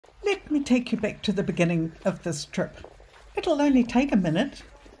Let me take you back to the beginning of this trip. It'll only take a minute.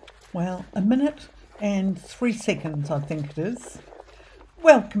 Well, a minute and 3 seconds, I think it is.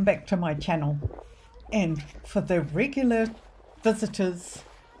 Welcome back to my channel. And for the regular visitors,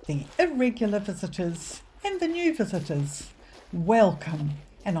 the irregular visitors, and the new visitors, welcome.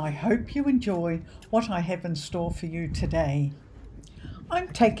 And I hope you enjoy what I have in store for you today. I'm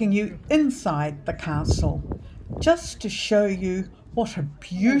taking you inside the castle just to show you what a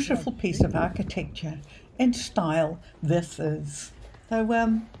beautiful piece of architecture and style this is.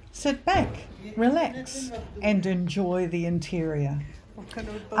 So sit back, relax and enjoy the interior.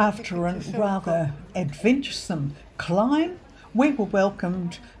 After a rather adventuresome climb, we were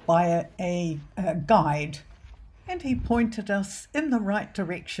welcomed by a guide, and he pointed us in the right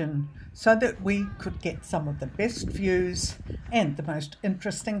direction so that we could get some of the best views and the most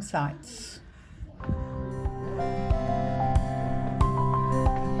interesting sights.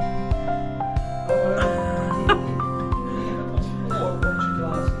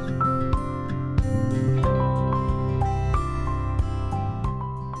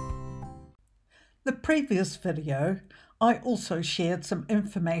 The previous video, I also shared some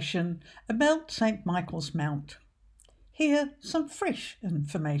information about St. Michael's Mount. Here, some fresh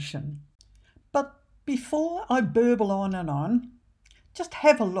information. But before I burble on and on, just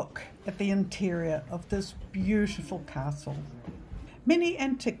have a look at the interior of this beautiful castle. Many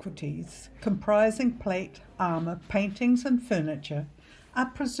antiquities comprising plate, armour, paintings and furniture are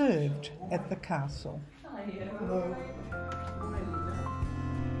preserved at the castle. Hello.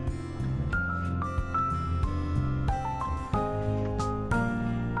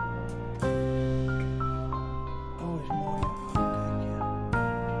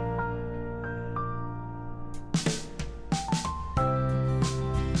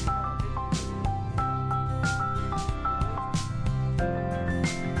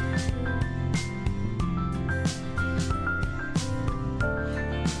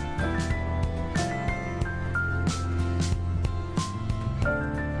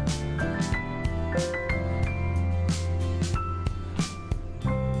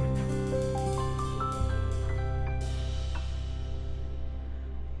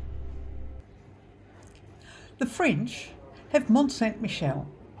 The French have Mont Saint-Michel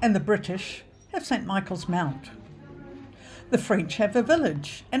and the British have St. Michael's Mount. The French have a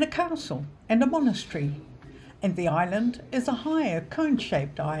village and a castle and a monastery, and the island is a higher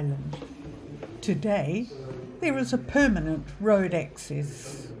cone-shaped island. Today there is a permanent road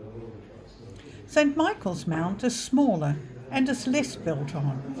access. St. Michael's Mount is smaller and is less built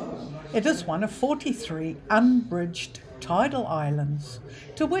on. It is one of 43 unbridged tidal islands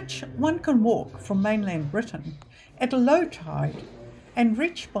to which one can walk from mainland Britain at a low tide and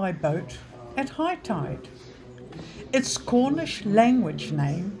reach by boat at high tide. Its Cornish language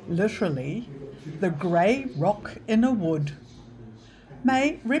name, literally, the grey rock in a wood,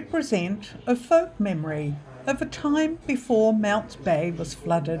 may represent a folk memory of a time before Mounts Bay was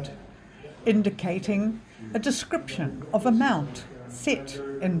flooded, indicating a description of a mount set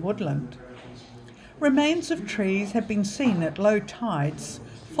in woodland. Remains of trees have been seen at low tides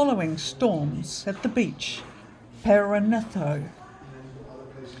following storms at the beach Paranitho.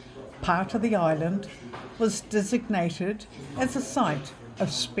 Part of the island was designated as a site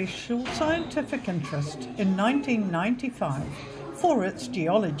of special scientific interest in 1995 for its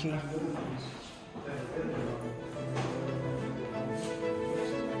geology.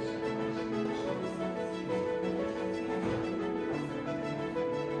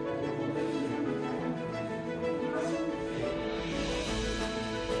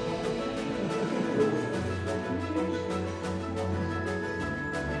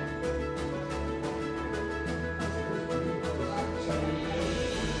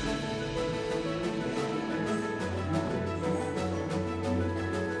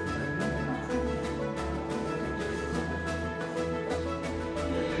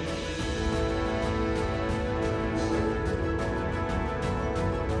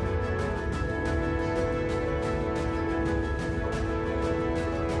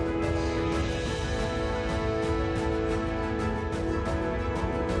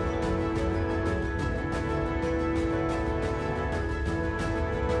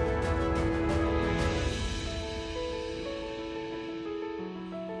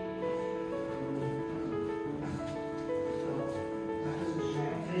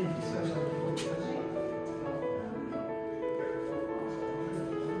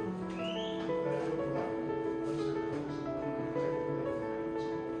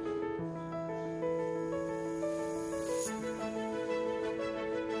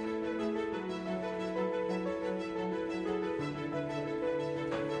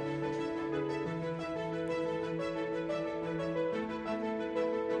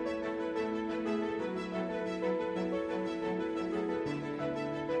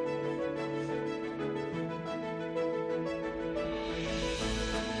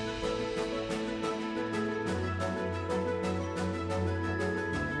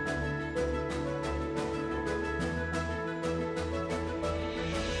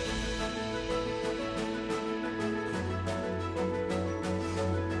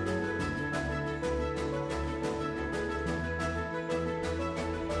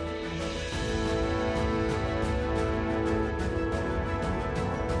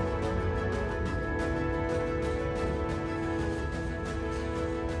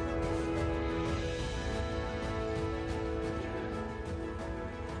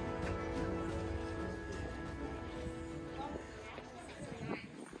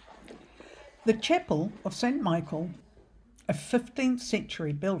 The Chapel of St Michael, a 15th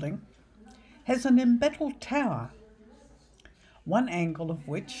century building, has an embattled tower, one angle of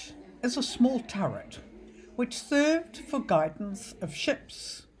which is a small turret, which served for guidance of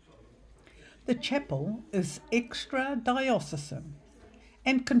ships. The chapel is extra-diocesan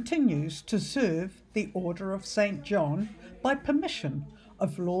and continues to serve the Order of St John by permission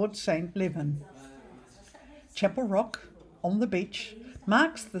of Lord St Levan. Chapel Rock, on the beach,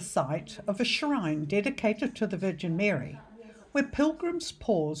 marks the site of a shrine dedicated to the Virgin Mary, where pilgrims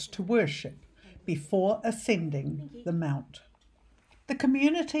pause to worship before ascending the mount. The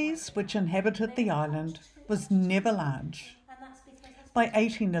communities which inhabited the island was never large. By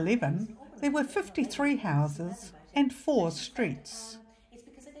 1811, there were 53 houses and 4 streets.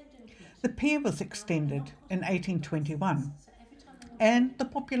 The pier was extended in 1821, and the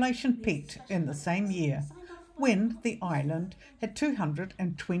population peaked in the same year, when the island had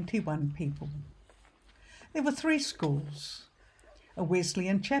 221 people. There were 3 schools, a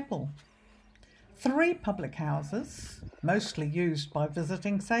Wesleyan chapel, 3 public houses, mostly used by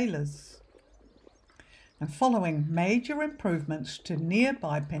visiting sailors. And following major improvements to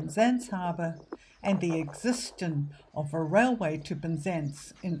nearby Penzance Harbour and the existence of a railway to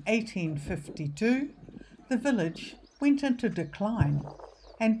Penzance in 1852, the village went into decline,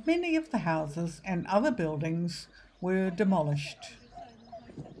 and many of the houses and other buildings were demolished.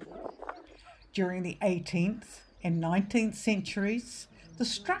 During the 18th and 19th centuries, the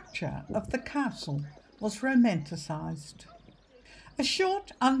structure of the castle was romanticised. A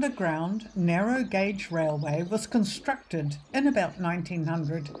short underground narrow gauge railway was constructed in about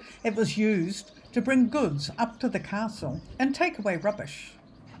 1900. It was used to bring goods up to the castle and take away rubbish.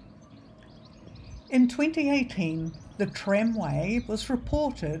 In 2018, the tramway was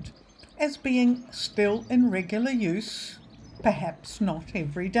reported as being still in regular use, perhaps not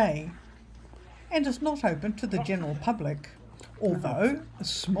every day, and is not open to the general public, although a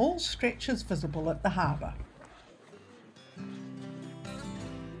small stretch is visible at the harbour.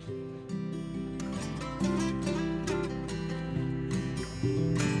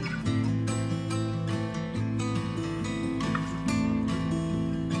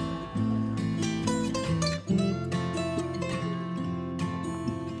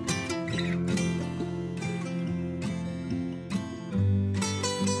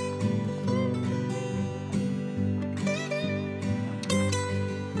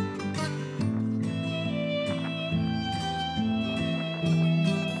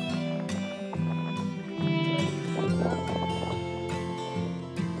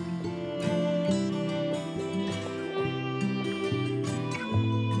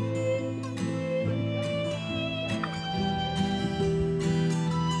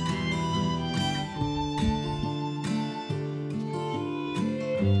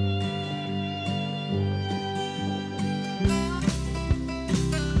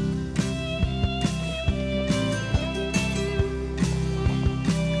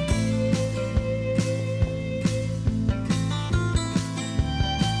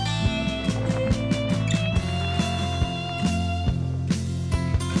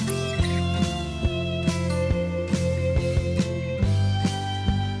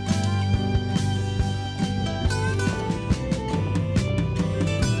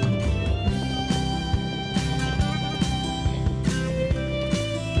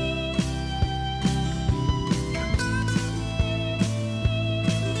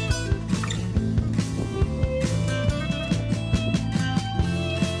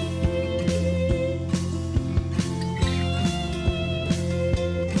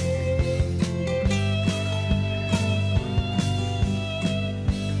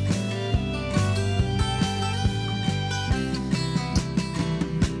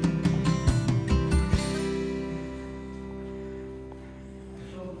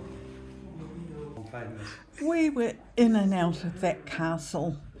 We were in and out of that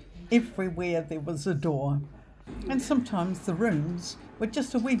castle. Everywhere there was a door, and sometimes the rooms were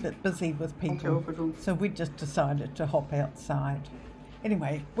just a wee bit busy with people, so we just decided to hop outside.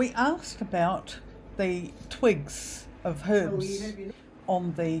 Anyway, we asked about the twigs of herbs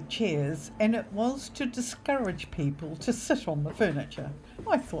on the chairs, and it was to discourage people to sit on the furniture.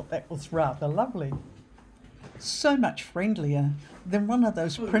 I thought that was rather lovely. So much friendlier than one of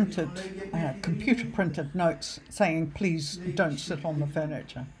those printed, computer printed notes saying please don't sit on the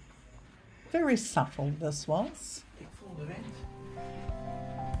furniture. Very subtle this was.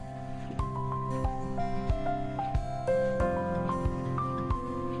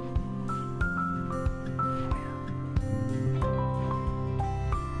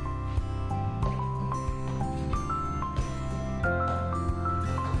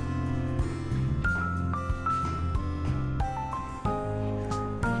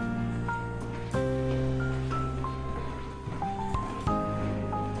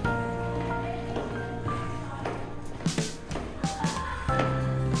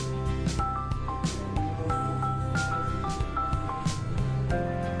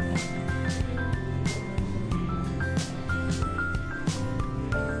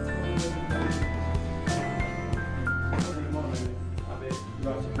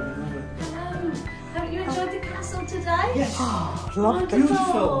 Have you enjoyed the castle today? Yes. Oh, lovely.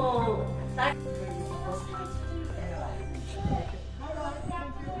 Beautiful.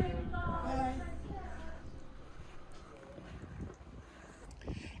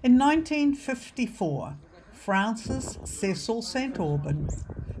 In 1954, Francis Cecil St Alban,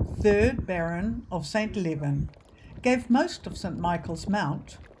 3rd Baron of St Leven, gave most of St Michael's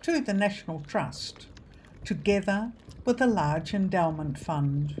Mount to the National Trust, together with a large endowment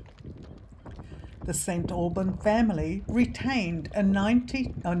fund. The St Alban family retained a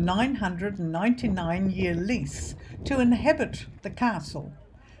 999-year lease to inhabit the castle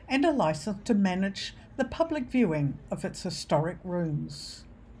and a license to manage the public viewing of its historic rooms.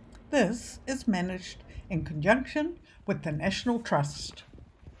 This is managed in conjunction with the National Trust.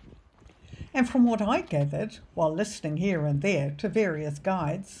 And from what I gathered while listening here and there to various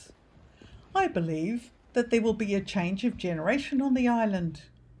guides, I believe that there will be a change of generation on the island.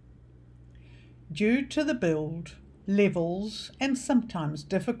 Due to the build, levels and sometimes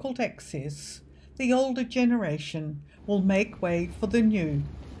difficult access, the older generation will make way for the new,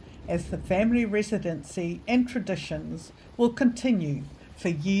 as the family residency and traditions will continue for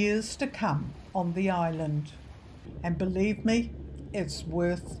years to come on the island. And believe me, it's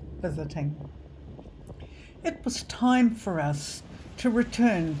worth visiting. It was time for us to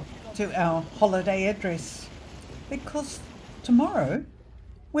return to our holiday address because tomorrow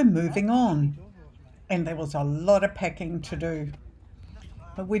we're moving on and there was a lot of packing to do.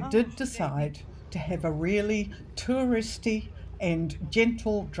 But we did decide to have a really touristy and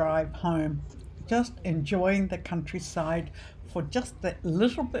gentle drive home, just enjoying the countryside for just that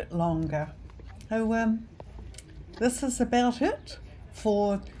little bit longer. So this is about it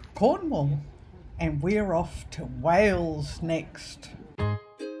for Cornwall, and we're off to Wales next.